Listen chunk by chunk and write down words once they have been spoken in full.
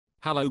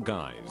Hello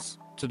guys,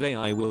 today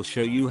I will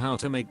show you how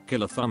to make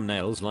killer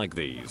thumbnails like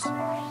these.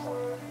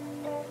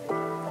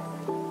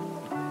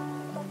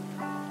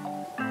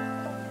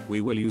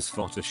 We will use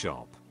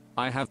Photoshop.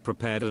 I have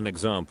prepared an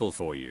example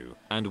for you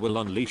and will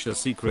unleash a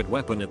secret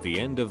weapon at the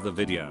end of the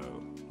video.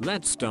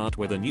 Let's start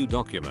with a new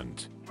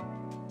document.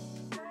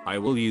 I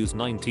will use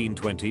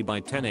 1920 by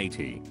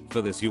 1080.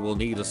 For this you will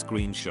need a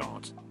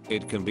screenshot.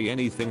 It can be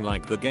anything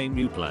like the game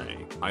you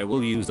play. I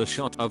will use a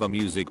shot of a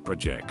music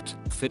project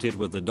fitted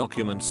with the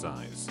document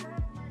size.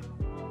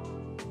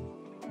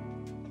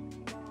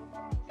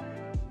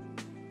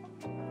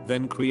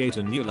 Then create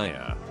a new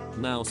layer.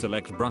 Now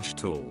select brush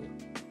tool.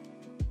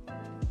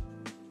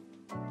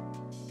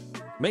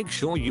 Make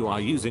sure you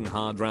are using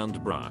hard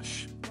round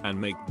brush and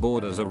make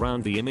borders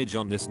around the image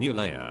on this new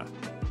layer.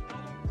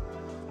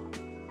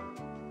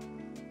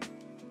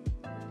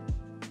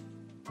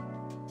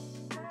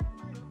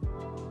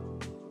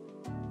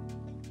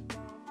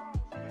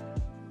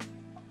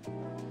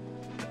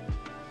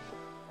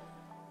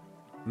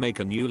 Make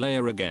a new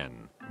layer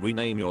again.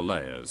 Rename your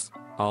layers.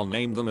 I'll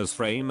name them as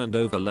frame and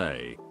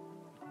overlay.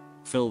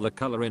 Fill the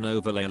color in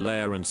overlay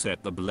layer and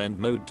set the blend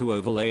mode to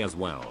overlay as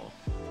well.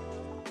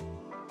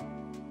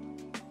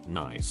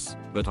 Nice,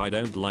 but I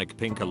don't like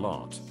pink a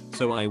lot,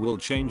 so I will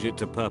change it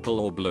to purple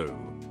or blue.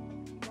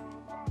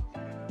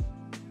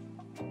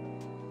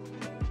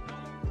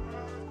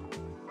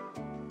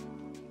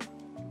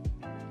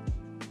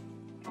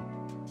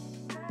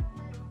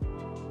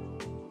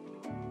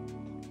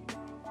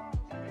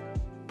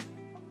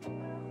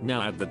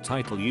 Now add the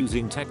title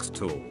using text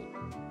tool.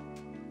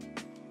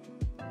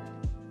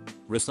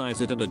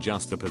 Resize it and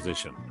adjust the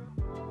position.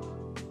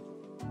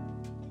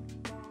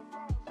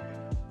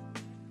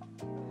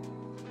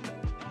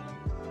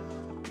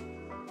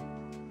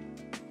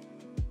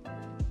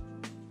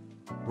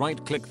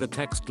 Right-click the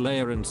text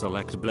layer and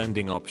select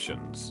blending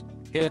options.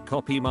 Here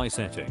copy my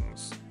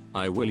settings.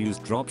 I will use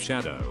drop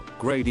shadow,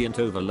 gradient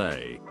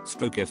overlay,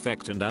 stroke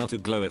effect and outer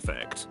glow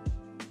effect.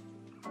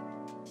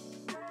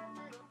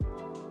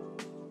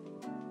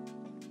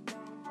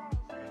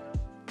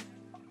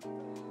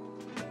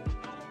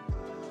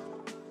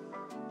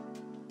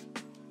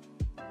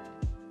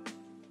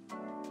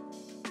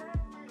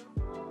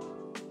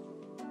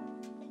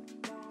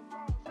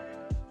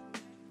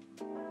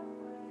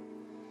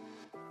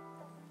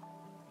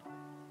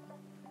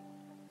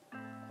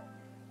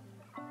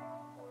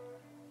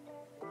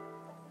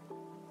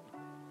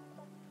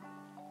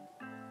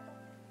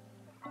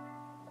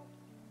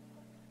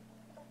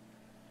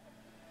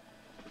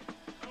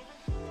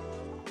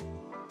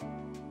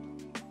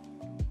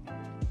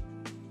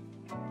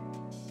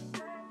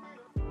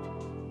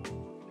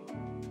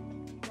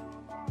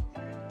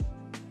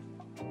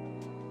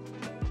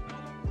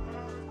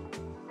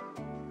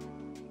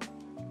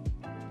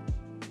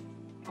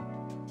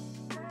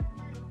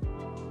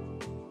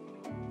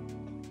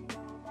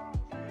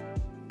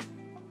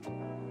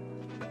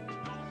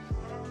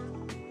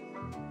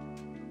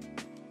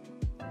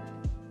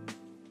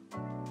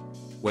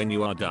 When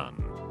you are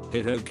done,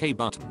 hit OK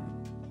button.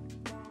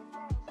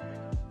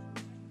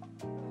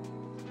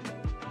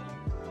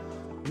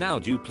 Now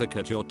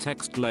duplicate your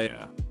text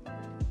layer.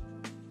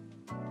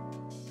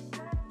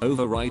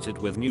 Overwrite it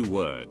with new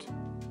word.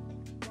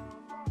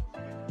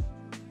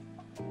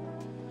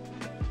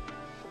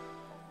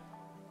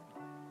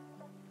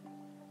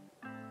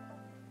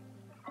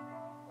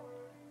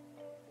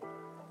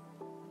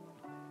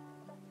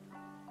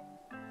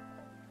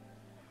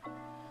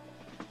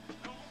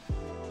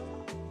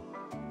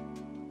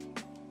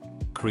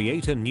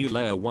 Create a new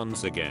layer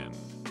once again.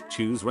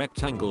 Choose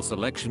rectangle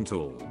selection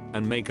tool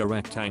and make a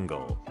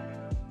rectangle.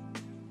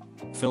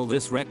 Fill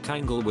this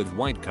rectangle with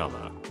white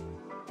color.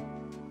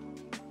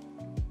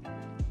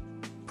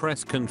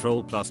 Press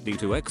Ctrl+D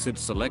to exit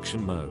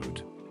selection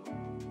mode.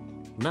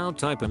 Now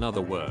type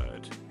another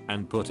word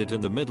and put it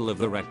in the middle of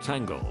the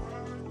rectangle.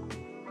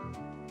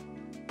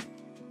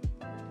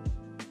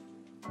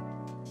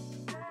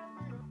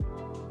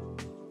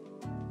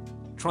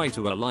 Try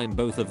to align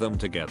both of them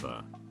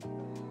together.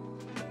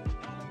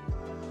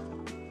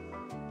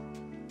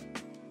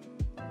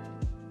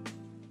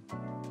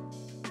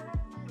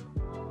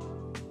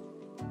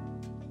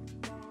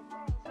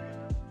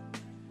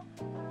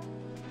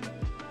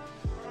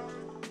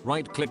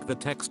 Right-click the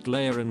text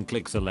layer and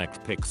click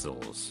Select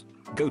Pixels.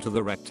 Go to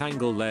the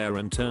rectangle layer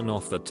and turn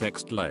off the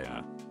text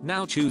layer.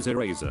 Now choose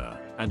Eraser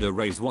and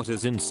erase what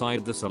is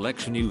inside the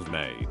selection you've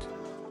made.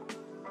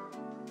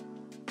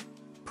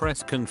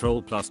 Press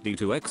Ctrl+D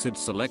to exit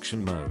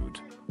selection mode.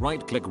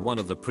 Right-click one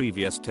of the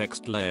previous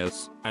text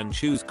layers and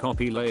choose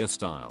Copy Layer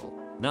Style.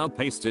 Now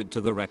paste it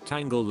to the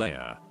rectangle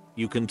layer.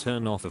 You can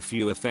turn off a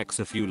few effects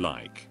if you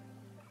like.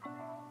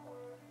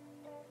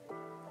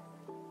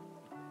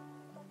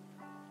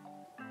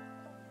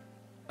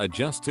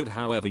 Adjust it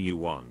however you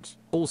want.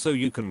 Also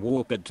you can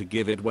warp it to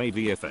give it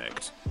wavy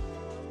effect.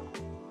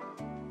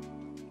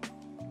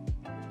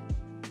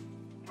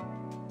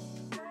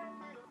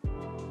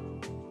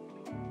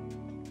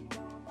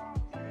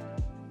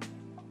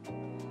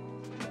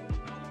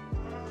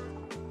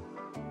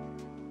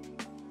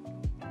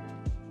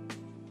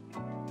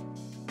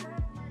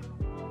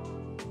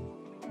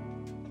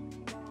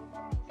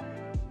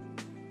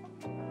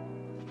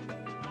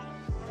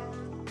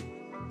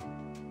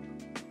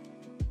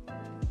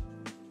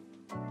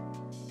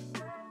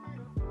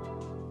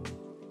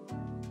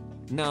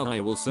 Now I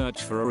will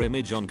search for our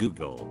image on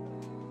Google.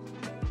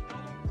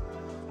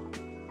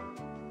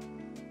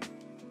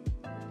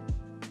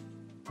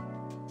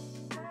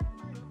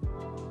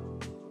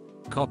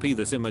 Copy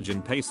this image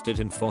and paste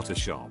it in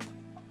Photoshop.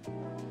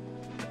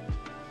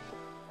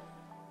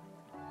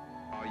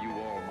 Are you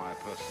all my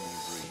personal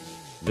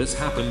dreams? This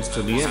happens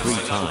to me every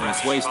time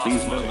I waste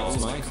these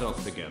moments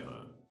myself together.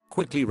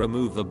 Quickly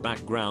remove the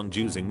background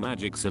using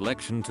Magic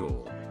Selection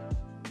tool.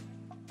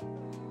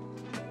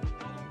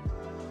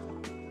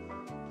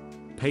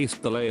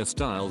 Paste the layer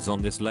styles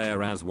on this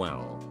layer as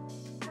well.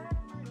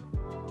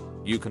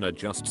 You can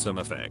adjust some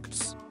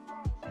effects.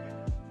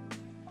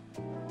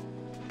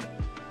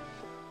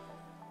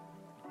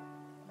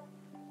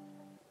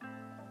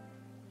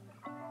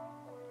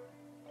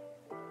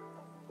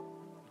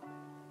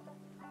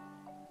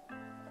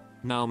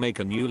 Now make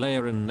a new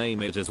layer and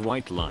name it as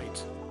white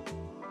light.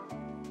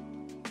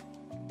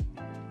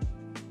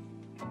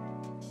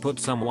 Put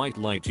some white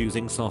light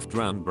using soft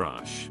round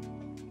brush.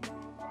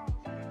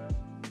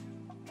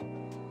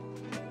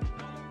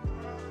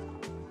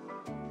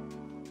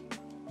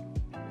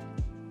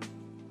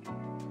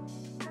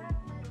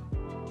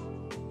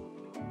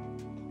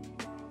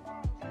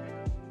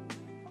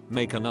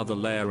 Make another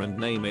layer and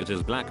name it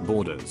as black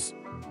borders.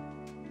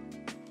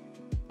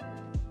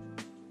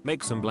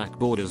 Make some black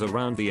borders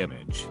around the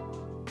image.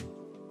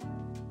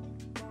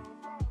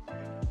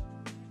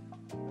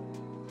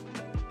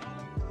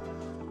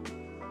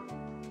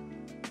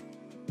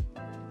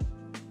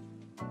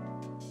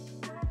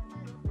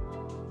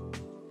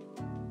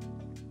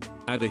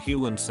 Add a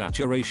hue and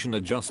saturation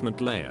adjustment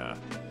layer.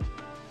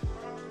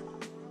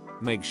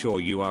 Make sure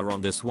you are on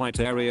this white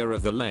area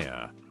of the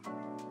layer.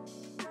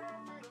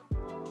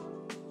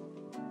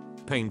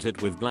 Paint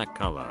it with black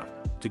color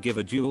to give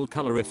a dual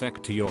color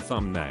effect to your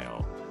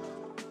thumbnail.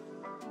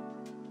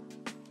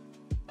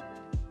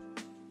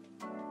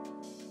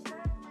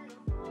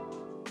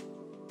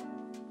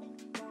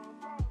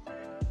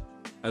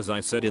 As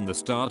I said in the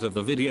start of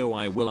the video,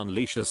 I will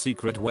unleash a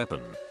secret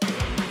weapon.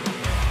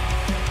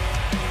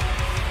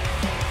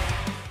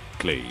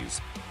 Please,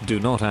 do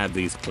not add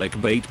these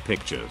clickbait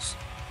pictures.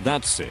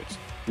 That's it.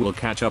 We'll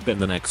catch up in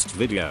the next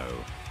video.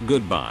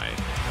 Goodbye.